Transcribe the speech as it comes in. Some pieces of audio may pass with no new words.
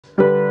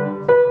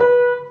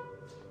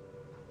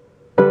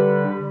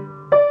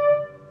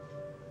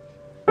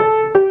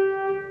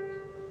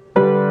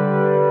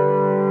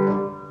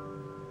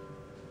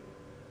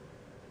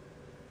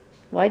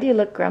Why do you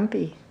look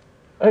grumpy?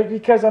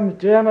 Because I'm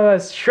a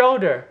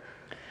Schroeder.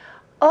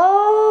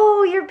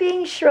 Oh, you're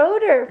being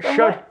Schroeder.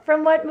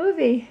 From what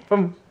movie?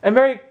 From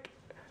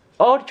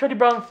all the Charlie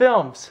Brown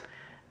films.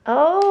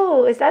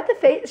 Oh, is that the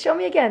face? Show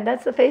me again.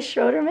 That's the face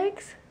Schroeder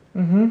makes?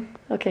 Mm-hmm.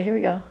 Okay, here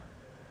we go.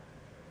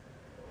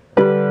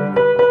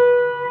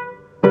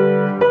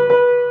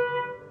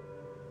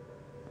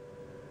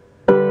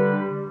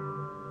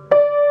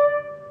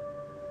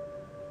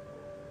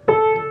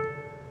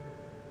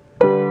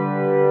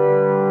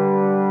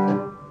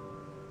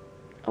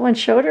 Oh, and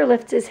Schroeder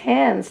lifts his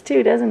hands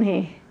too, doesn't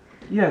he?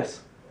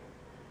 Yes.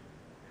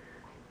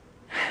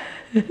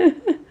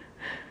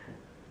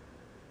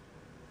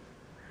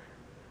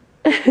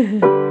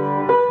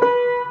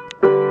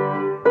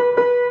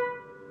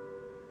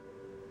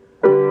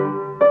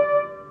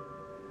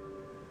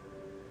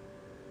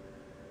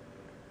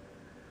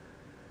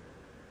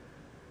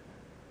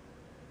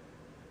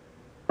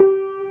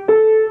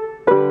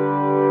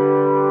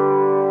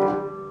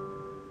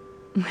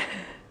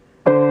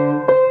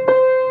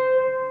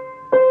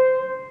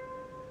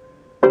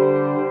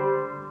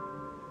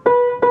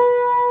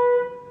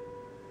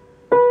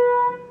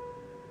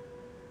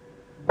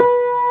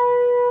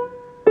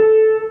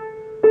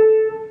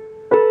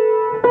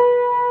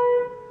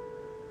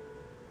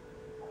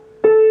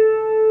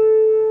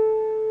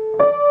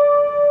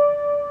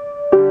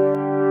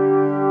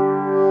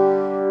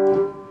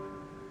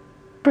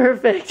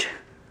 Perfect.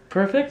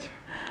 Perfect?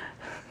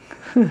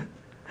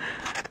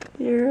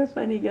 You're a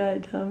funny guy,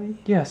 Tommy.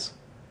 Yes.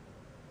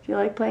 Do you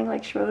like playing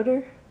like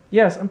Schroeder?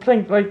 Yes, I'm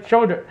playing like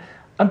Schroeder.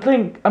 I'm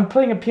playing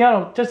a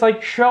piano just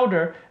like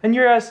Schroeder, and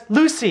you're as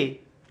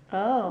Lucy.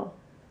 Oh.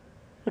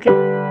 Okay.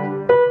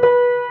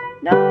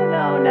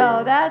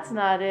 No, that's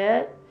not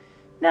it.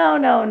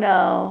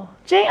 No.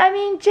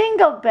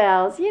 Jingle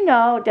bells. You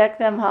know, deck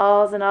them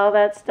halls and all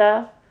that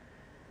stuff.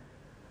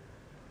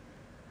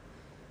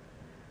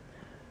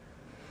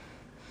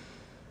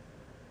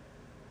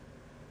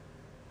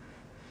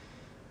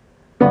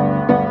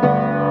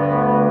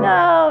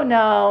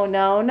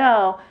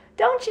 No.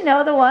 Don't you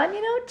know the one?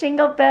 You know,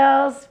 jingle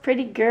bells,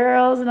 pretty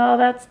girls, and all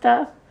that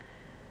stuff?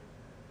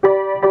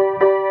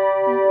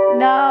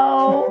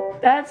 No,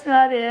 that's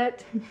not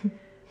it.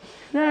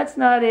 That's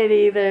not it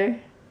either.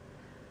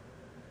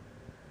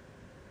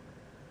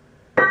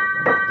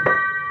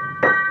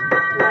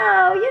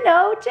 No, you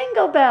know,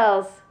 jingle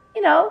bells.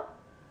 You know.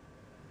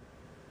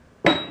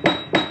 That's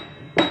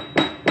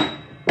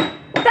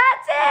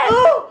it!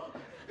 Oh!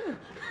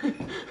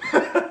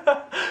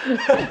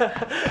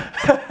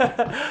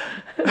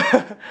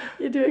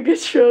 You do a good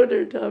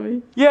Schroeder,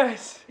 Tommy.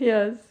 Yes.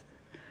 Yes.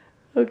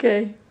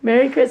 Okay.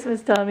 Merry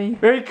Christmas, Tommy.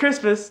 Merry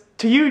Christmas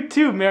to you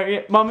too,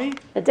 Mommy.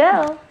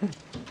 Adele.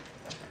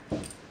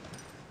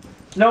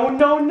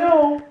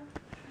 No.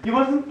 You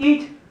mustn't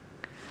eat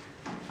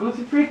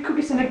gluten-free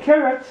cookies and a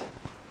carrot.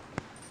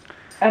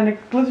 And a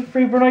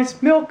gluten-free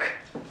rice milk.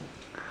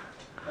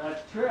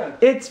 That's true.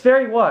 It's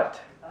very what?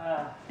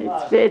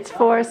 It's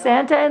for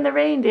Santa and the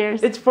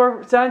reindeers. It's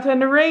for Santa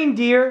and the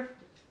reindeer.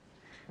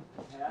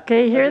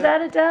 Okay, you hear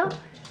that, Adele?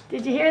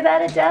 Did you hear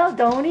that, Adele?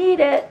 Don't eat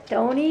it.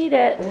 Don't eat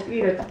it. Don't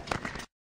eat it.